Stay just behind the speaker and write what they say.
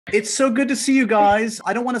It's so good to see you guys.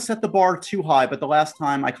 I don't want to set the bar too high, but the last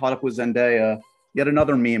time I caught up with Zendaya, yet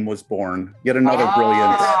another meme was born. Yet another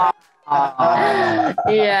brilliant.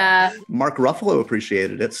 Yeah. Mark Ruffalo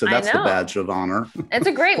appreciated it, so that's the badge of honor. It's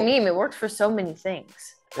a great meme. It worked for so many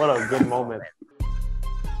things. What a good moment.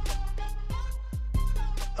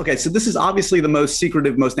 Okay, so this is obviously the most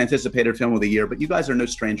secretive, most anticipated film of the year, but you guys are no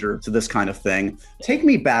stranger to this kind of thing. Take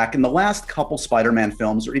me back in the last couple Spider-Man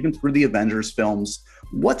films, or even through the Avengers films,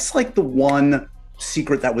 what's like the one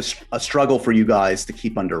secret that was a struggle for you guys to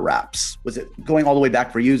keep under wraps? Was it going all the way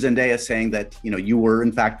back for you, Zendaya, saying that, you know, you were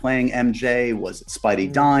in fact playing MJ? Was it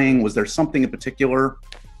Spidey dying? Was there something in particular?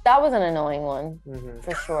 That was an annoying one,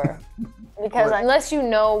 for sure. Because unless you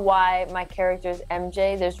know why my character is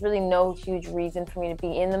MJ, there's really no huge reason for me to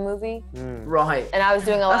be in the movie. Right. And I was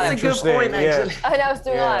doing a lot That's a good point, actually. And I was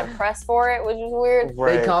doing a lot of press for it, which was weird.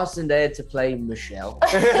 Right. They cast Zendaya to play Michelle.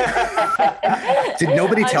 Did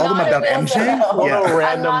nobody tell them about MJ?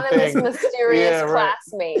 Anonymous, mysterious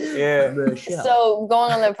classmate. Michelle. So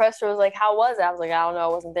going on the press tour was like, how was it? I was like, I don't know, I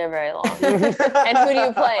wasn't there very long. And who do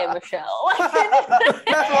you play? Michelle.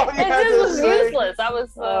 It just was useless. I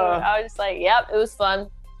was just like, yep, it was fun.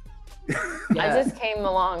 I just came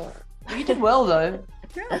along. You did well though.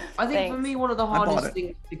 Yeah. I think for me, one of the hardest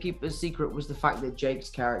things to keep a secret was the fact that Jake's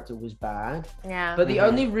character was bad. Yeah. But the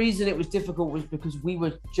only reason it was difficult was because we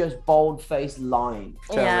were just bold-faced lying.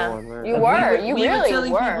 Yeah. You We really were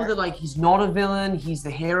telling were. people that like he's not a villain, he's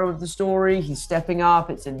the hero of the story, he's stepping up,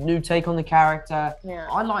 it's a new take on the character. Yeah.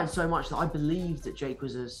 I lied so much that I believed that Jake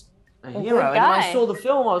was a hero. And when I saw the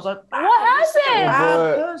film, I was like, what happened?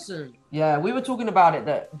 Bad person. Yeah, we were talking about it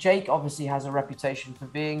that Jake obviously has a reputation for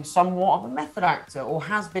being somewhat of a method actor, or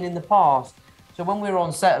has been in the past. So when we were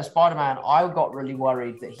on set of Spider-Man, I got really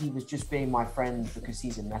worried that he was just being my friend because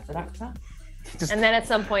he's a method actor. And then at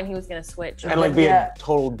some point he was gonna switch. And like be a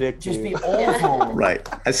total dick to just you. be awful. Right.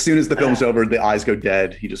 As soon as the film's over, the eyes go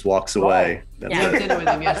dead. He just walks away. We had dinner with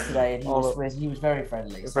him yesterday, and he was very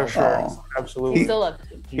friendly. For sure. Absolutely. He still loves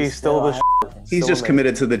him. He's still the He's just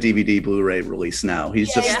committed to the DVD Blu-ray release now.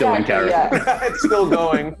 He's just still in character. It's still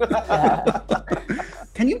going.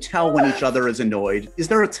 Can you tell when each other is annoyed? Is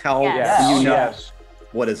there a tell? Yes. You know? Yes.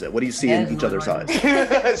 What is it? What do you see in each other's eyes? She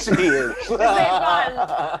is. They've gone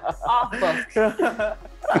off book.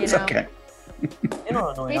 It's okay. You're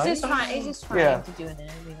not annoying, He's are just you? trying to do an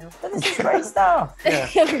interview. But this is great stuff. Yeah.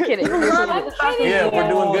 I'm kidding. Yeah, we're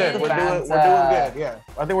doing good. We're doing good. Yeah.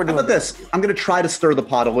 I think we're doing How about this? I'm going to try to stir the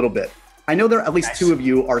pot a little bit. I know there at least two of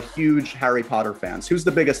you are huge Harry Potter fans. Who's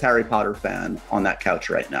the biggest Harry Potter fan on that couch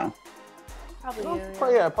right now? Probably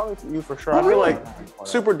you. Probably you for sure. I feel like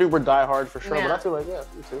super duper die hard for sure, but I feel like, you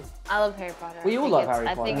too. I love Harry Potter. We all love Harry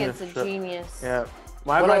I think Potter. it's a genius. Yeah.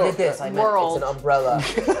 When I did this, I meant it's an umbrella.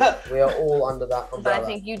 We are all under that umbrella. But I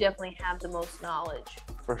think you definitely have the most knowledge.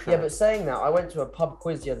 For sure. Yeah, but saying that, I went to a pub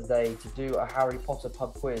quiz the other day to do a Harry Potter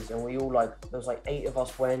pub quiz, and we all there was like 8 of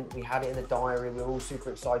us went, we had it in the diary, we were all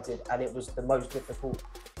super excited, and it was the most difficult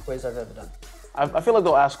quiz I've ever done. I feel like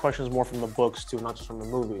they'll ask questions more from the books too, not just from the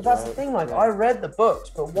movies. But that's the thing, I read the books,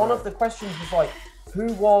 but one of the questions was like, who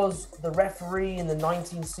was the referee in the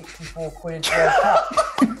 1964 Quidditch World Cup?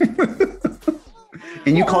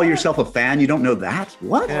 And you call yourself a fan? You don't know that?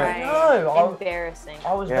 What? Right. No. Embarrassing.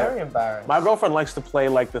 I was very embarrassed. My girlfriend likes to play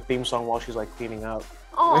like the theme song while she's like cleaning up.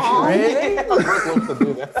 Aww. Really? Loves to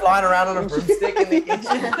do that. Flying around on a broomstick in the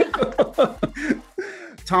kitchen.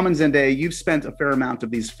 Tom and Zendaya, you've spent a fair amount of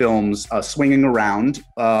these films swinging around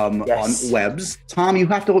on webs. Tom, you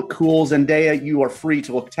have to look cool. Zendaya, you are free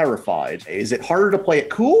to look terrified. Is it harder to play it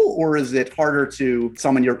cool, or is it harder to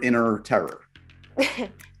summon your inner terror?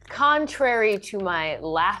 Contrary to my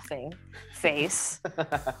laughing face,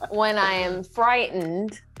 when I am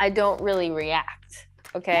frightened, I don't really react,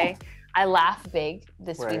 okay? I laugh big,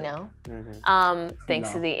 this we know, thanks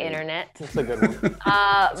to the internet. That's a good one.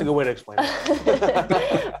 That's a good way to explain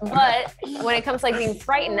it. But when it comes to like being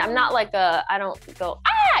frightened, I'm not like I don't go,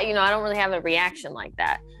 ah, I don't really have a reaction like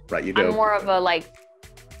that. Right, you go. I'm more of a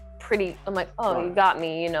I'm like, oh, you got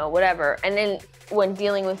me, whatever. And then when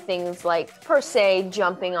dealing with things like, per se,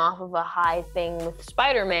 jumping off of a high thing with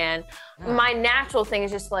Spider-Man, my natural thing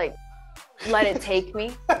is just like, let it take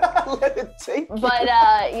me. Let it take you.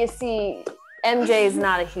 But you see, MJ is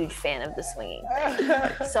not a huge fan of the swinging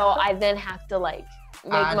thing. So I then have to make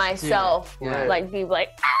myself be like,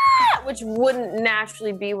 ah, which wouldn't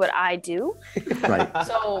naturally be what I do. Right.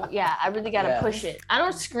 So yeah, I really gotta push it. I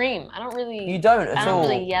don't scream. I don't really. You don't at all. I don't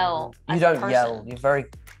really yell. You don't yell. You're very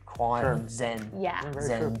quiet and zen. Yeah.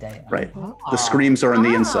 Zendaya. Right. The screams are on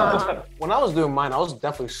the inside. When I was doing mine, I was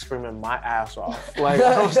definitely screaming my ass off. Like,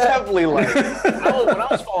 I was definitely like, when I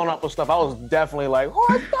was following up with stuff, I was definitely like,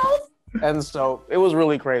 what the? And so it was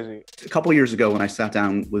really crazy. A couple of years ago when I sat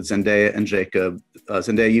down with Zendaya and Jacob,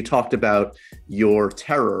 Zendaya, you talked about your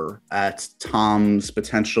terror at Tom's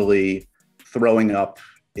potentially throwing up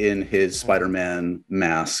in his Spider-Man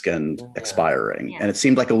mask and expiring. Yeah. And it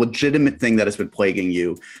seemed like a legitimate thing that has been plaguing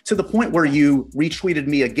you to the point where you retweeted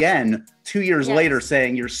me again 2 years later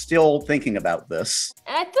saying you're still thinking about this.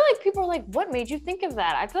 And I feel like people are like, what made you think of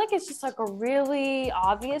that? I feel like it's just like a really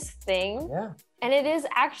obvious thing. Yeah. And it is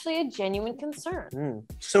actually a genuine concern.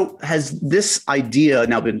 So has this idea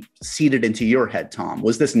now been seeded into your head, Tom?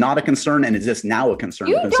 Was this not a concern, and is this now a concern?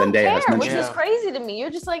 You don't Zendaya care, has mentioned? which is crazy to me. You're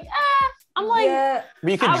just like, I'm like,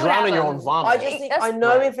 but you could drown in your own vomit. I just think, I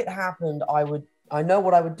know if it happened, I know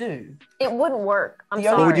what I would do. It wouldn't work. I'm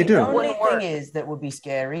sorry. What would you do? The only thing is that would be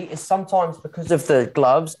scary is sometimes because of the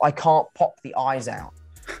gloves, I can't pop the eyes out.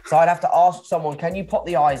 So I'd have to ask someone, can you pop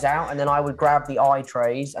the eyes out? And then I would grab the eye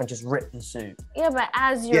trays and just rip the suit. Yeah, but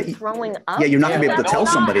as you're throwing up. Yeah, you're not going to be able to tell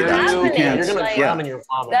somebody that. You can't. You're going to drown in your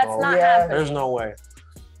vomit. That's not happening. There's no way.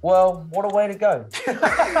 Well, what a way to go.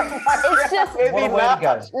 It's just, what a way to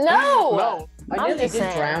go. No. I nearly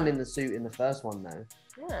did drown in the suit in the first one, though.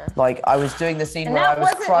 Yeah. Like, I was doing the scene where I was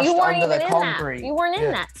crushed under the concrete. You weren't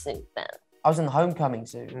in that suit then. I was in the homecoming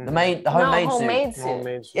suit. The homemade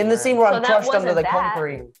suit. In the scene where I'm crushed under the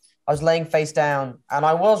concrete, I was laying face down and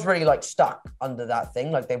I was really like stuck under that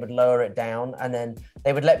thing. Like they would lower it down and then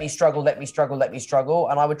they would let me struggle.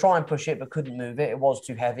 And I would try and push it, but couldn't move it. It was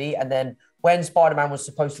too heavy. And then when Spider-Man was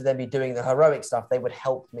supposed to then be doing the heroic stuff, they would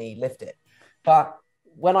help me lift it. But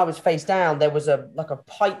when I was face down, there was a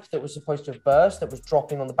pipe that was supposed to have burst that was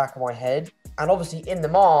dropping on the back of my head. And obviously in the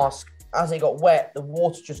mask, as it got wet, the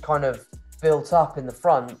water just kind of built up in the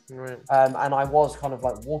front, and I was kind of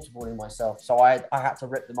like waterboarding myself, so I had to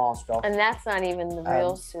rip the mask off. And that's not even the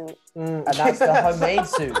real suit. And that's the homemade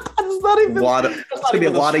suit. It's gonna be a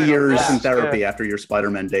lot of years in therapy after your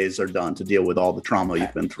Spider-Man days are done to deal with all the trauma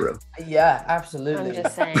you've been through. Yeah, absolutely. I'm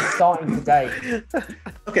just saying. Starting today.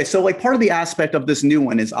 Okay, so like part of the aspect of this new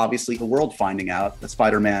one is obviously the world finding out that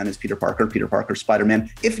Spider-Man is Peter Parker, Spider-Man.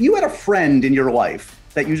 If you had a friend in your life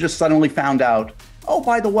that you just suddenly found out, oh,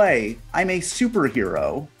 by the way, I'm a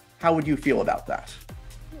superhero, how would you feel about that?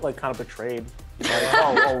 Like kind of betrayed. Like,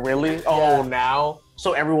 oh, really? Oh, now?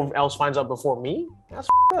 So everyone else finds out before me? That's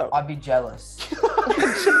up. I'd be jealous.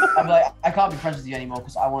 I'd be like, I can't be friends with you anymore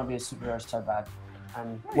because I want to be a superhero so bad.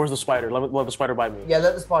 And where's the spider? Let the spider bite me. Yeah,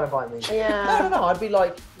 let the spider bite me. Yeah. No. I'd be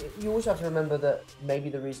like, you also have to remember that maybe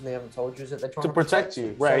the reason they haven't told you is that they're trying to protect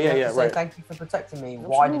you. Right, so say, thank you for protecting me.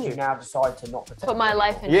 Absolutely. Why did you now decide to not protect me? Put my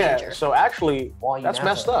life in danger. Yeah, so actually, that's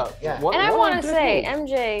messed up. Yeah. And I want to say,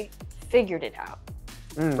 MJ figured it out.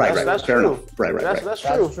 Right. That's true. Right. That's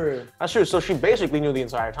true. That's true. So she basically knew the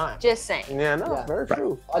entire time. Just saying. Yeah, very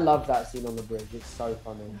true. I love that scene on the bridge. It's so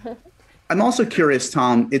funny. I'm also curious,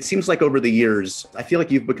 Tom, it seems like over the years, I feel like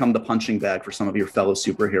you've become the punching bag for some of your fellow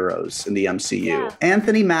superheroes in the MCU. Yeah.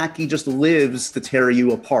 Anthony Mackie just lives to tear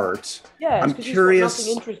you apart. Yeah, I'm curious.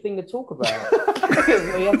 He's got nothing interesting to talk about.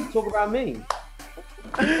 You have to talk about me.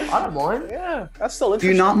 I don't mind. Yeah, that's still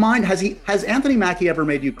interesting. Do you not mind? Has Anthony Mackie ever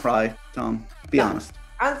made you cry, Tom? Be honest.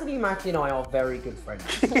 Anthony Mackie and I are very good friends.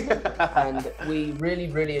 And we really,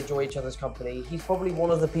 really enjoy each other's company. He's probably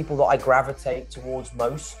one of the people that I gravitate towards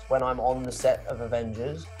most when I'm on the set of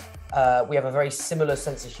Avengers. We have a very similar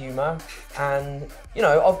sense of humor. And, you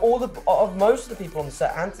know, of most of the people on the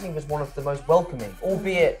set, Anthony was one of the most welcoming,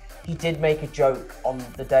 albeit he did make a joke on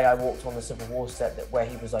the day I walked on the Civil War set where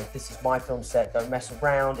he was like, this is my film set, don't mess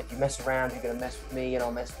around. If you mess around, you're going to mess with me and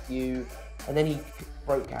I'll mess with you. And then he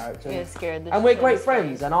broke character. Yeah, scared. And we're great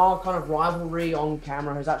friends, and our kind of rivalry on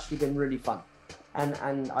camera has actually been really fun. And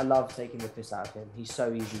I love taking the piss out of him. He's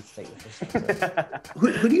so easy to take the piss out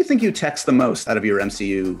of. Who do you think you text the most out of your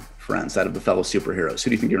MCU friends, out of the fellow superheroes? Who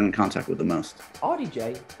do you think you're in contact with the most?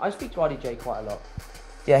 RDJ. I speak to RDJ quite a lot.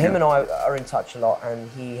 Yeah, him and I are in touch a lot, and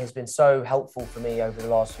he has been so helpful for me over the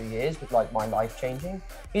last few years with like my life changing.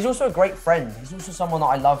 He's also a great friend. He's also someone that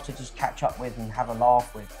I love to just catch up with and have a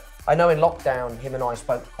laugh with. I know in lockdown, him and I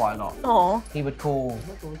spoke quite a lot. Aww. He would call,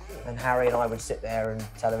 and Harry and I would sit there and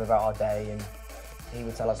tell him about our day, and he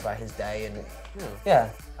would tell us about his day. And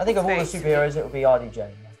yeah, I think of all the superheroes, it would be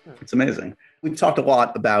RDJ. It's amazing. We've talked a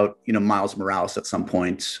lot about, Miles Morales at some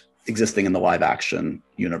point existing in the live action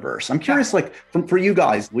universe. I'm curious, like, for you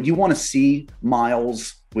guys, would you want to see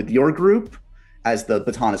Miles with your group as the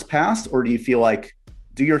baton is passed, or do you feel like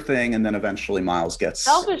do your thing, and then eventually Miles gets.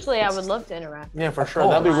 Selfishly, I would love to interact. Yeah, for sure.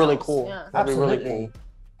 That'd be really cool. Yeah. That'd be really cool.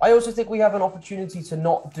 I also think we have an opportunity to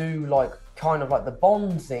not do like kind of like the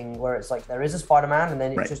Bond thing where it's like there is a Spider-Man and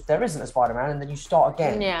then it's just there isn't a Spider-Man and then you start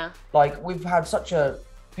again. Yeah. Like we've had such a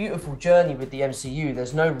beautiful journey with the MCU.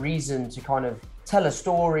 There's no reason to kind of tell a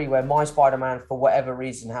story where my Spider-Man for whatever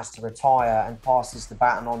reason has to retire and passes the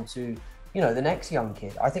baton on to, you know, the next young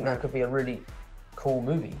kid. I think that could be a really cool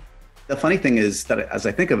movie. The funny thing is that as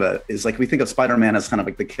I think of it, is like we think of Spider-Man as kind of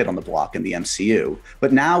like the kid on the block in the MCU.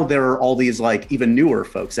 But now there are all these like even newer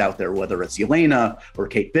folks out there, whether it's Yelena or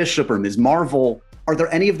Kate Bishop or Ms. Marvel. Are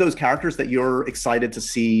there any of those characters that you're excited to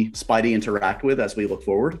see Spidey interact with as we look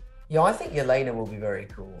forward? Yeah, I think Yelena will be very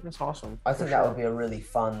cool. That's awesome. I think that would be a really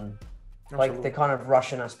fun, like the kind of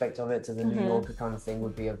Russian aspect of it to the New Yorker kind of thing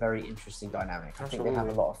would be a very interesting dynamic. I think they have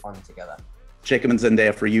a lot of fun together. Jacob and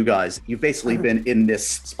Zendaya, for you guys, you've basically been in this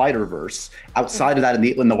Spider-Verse. Outside of that,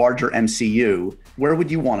 in the larger MCU, where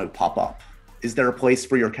would you want to pop up? Is there a place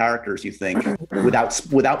for your characters, you think,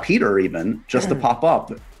 without Peter even, just to pop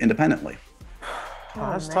up independently?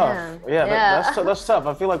 That's man. tough. Yeah, that's tough.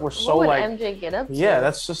 I feel like we're so what would like MJ get up to? Yeah,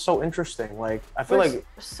 that's just so interesting. Like I feel like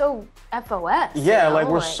so FOS. Yeah, you know? like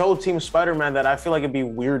we're so Team Spider-Man that I feel like it'd be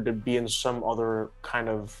weird to be in some other kind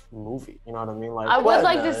of movie. You know what I mean? Like I would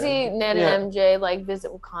like to see Ned and MJ like visit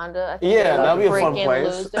Wakanda. I think that'd be a fun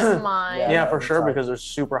place. Lose their mind. Yeah, for sure, because they're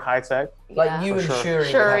super high tech. Like you and Shuri.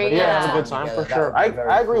 Shuri, yeah, it's a good time for sure. I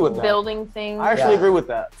agree with that. Building things. I actually agree with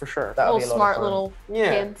that for sure. Little smart little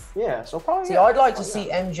kids. Yeah, so probably. See, I'd like to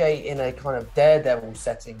see MJ in a kind of Daredevil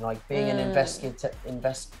setting, like being an investigator.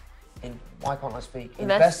 Why can't I speak?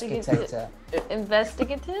 Investigator.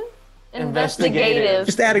 Investigative.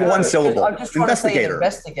 Just adding one syllable. I'm just trying Investigator.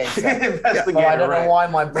 To say investigator. I don't know why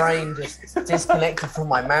my brain just disconnected from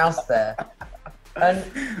my mouth there. And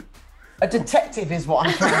a detective is what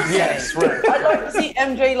I'm trying to say. Yes, right. I'd like to see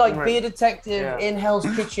MJ like be a detective in Hell's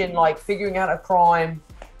Kitchen, like figuring out a crime.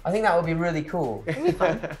 I think that would be really cool. It'd be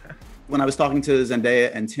fun. When I was talking to Zendaya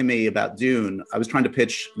and Timmy about Dune, I was trying to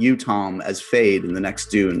pitch you, Tom, as Fade in the next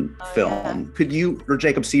Dune film. Yeah. Could you or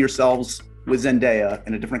Jacob see yourselves with Zendaya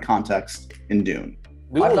in a different context in Dune?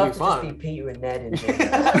 I'd love to just be Peter and Ned in Dune.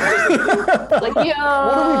 Like, yo.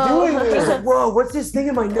 What are we doing here? Like, whoa, what's this thing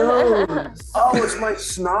in my nose? Oh, it's my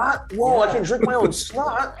snot? Whoa, I can drink my own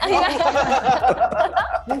snot?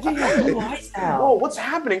 Whoa, what's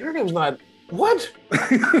happening? Her name's not... What?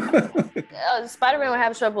 Spider-Man would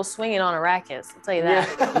have trouble swinging on Arrakis. I'll tell you that.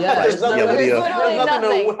 There's nothing.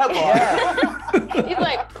 He's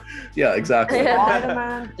like. Yeah, exactly.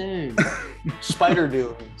 Spider-Man Dune. Spider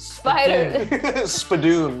Dune. Spider.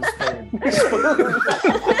 Spadoon.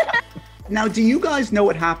 Now, do you guys know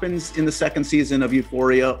what happens in the second season of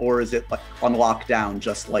Euphoria, or is it like on lockdown,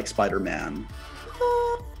 just like Spider-Man?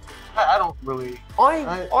 I don't really.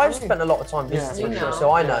 I've spent a lot of time visiting,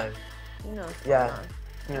 so I know. You know. Yeah.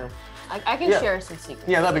 I can share some secrets.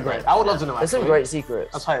 Yeah, that'd be great. I would love to know. There's some great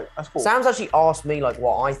secrets. That's hype. That's cool. Sam's actually asked me like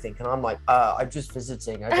what I think, and I'm like, I'm just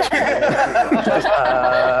visiting. I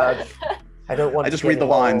don't want. I just read the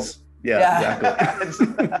lines. Yeah.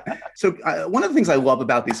 Exactly. So one of the things I love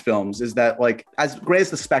about these films is that, like, as great as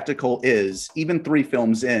the spectacle is, even 3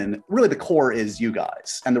 films in, really the core is you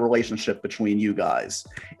guys and the relationship between you guys.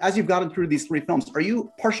 As you've gotten through these 3 films, are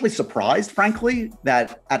you partially surprised, frankly,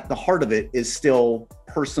 that at the heart of it is still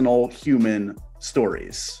personal human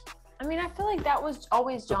stories? I mean, I feel like that was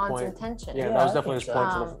always John's intention. Yeah, that was definitely his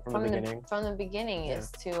point from the beginning. From the beginning is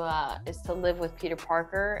to live with Peter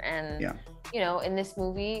Parker, and you know, in this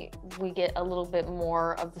movie we get a little bit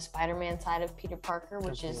more of the Spider-Man side of Peter Parker,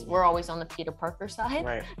 which is we're always on the Peter Parker side.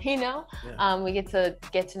 Right. You know, we get to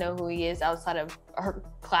know who he is outside of our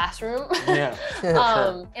classroom.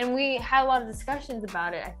 And we had a lot of discussions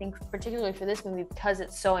about it. I think particularly for this movie because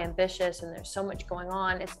it's so ambitious and there's so much going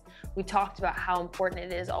on. We talked about how important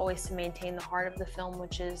it is always to maintain the heart of the film,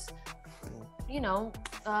 which is, you know,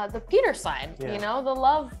 the Peter side. You know,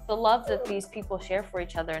 the love that these people share for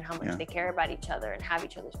each other and how much they care about each other and have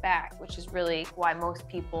each other's back, which is really why most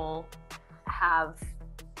people have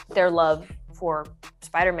their love for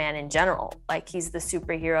Spider-Man in general. Like, he's the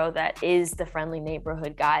superhero that is the friendly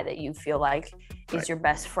neighborhood guy that you feel like is your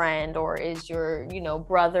best friend or is your, you know,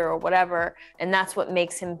 brother or whatever, and that's what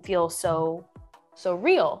makes him feel so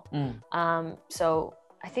real. So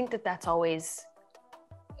I think that's always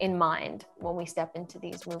in mind when we step into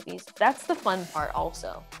these movies. That's the fun part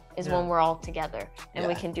also, is when we're all together and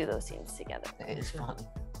we can do those scenes together. It is fun.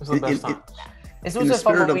 It's the best time. It's also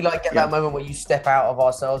fun when we like get that moment where you step out of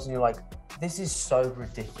ourselves and you're like, this is so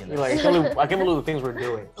ridiculous. You're like, I can't believe the things we're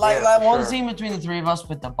doing. Like one scene between the three of us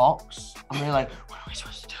with the box, and we're like, what are we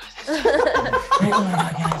supposed to do with this? Oh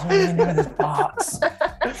my gosh, what are we gonna do with this box?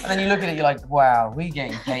 And then you look at it, you're like, wow, we're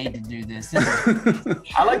getting paid to do this.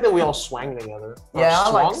 I like that we all swang together. Yeah,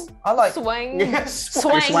 I like swang. Yes,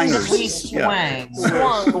 swangers. We swang.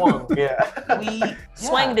 Swung. Yeah.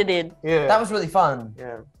 Swanged it. Yeah. That was really fun.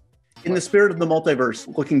 Yeah. In the spirit of the multiverse,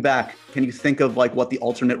 looking back, can you think of like what the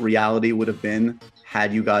alternate reality would have been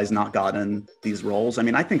had you guys not gotten these roles? I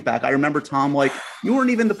mean, I think back, I remember Tom, like you weren't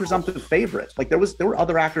even the presumptive favorite. Like there were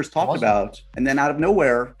other actors talked about, and then out of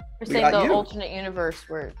nowhere, we're saying the alternate universe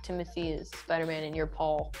where Timothy is Spider-Man and you're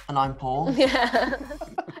Paul. And I'm Paul. Yeah.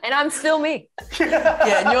 And I'm still me.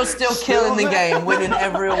 Yeah, and you're still killing the game, winning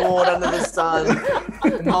every award under the sun.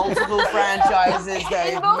 Multiple franchises,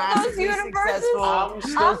 getting massively successful. I'm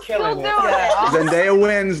still killing it. Yeah. Zendaya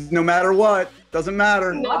wins no matter what. Doesn't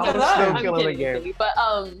matter. I'm still killing the game. But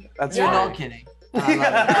That's you're not kidding.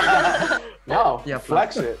 No. Yeah,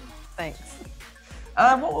 flex it. Thanks.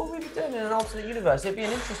 What would we be doing in an alternate universe? It'd be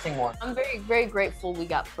an interesting one. I'm very, very grateful we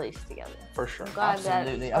got placed together. For sure. I'm glad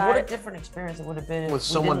Absolutely. And what a different experience it would have been with if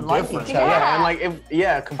someone we didn't like different. each other. Yeah, and like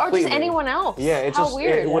completely. Or just anyone else. Yeah, it How just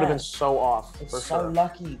weird. it would have been so off. It's for so sure.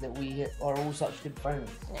 lucky that we are all such good friends.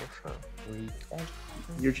 For sure.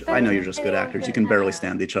 I know you're just good actors. You can barely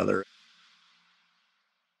stand each other.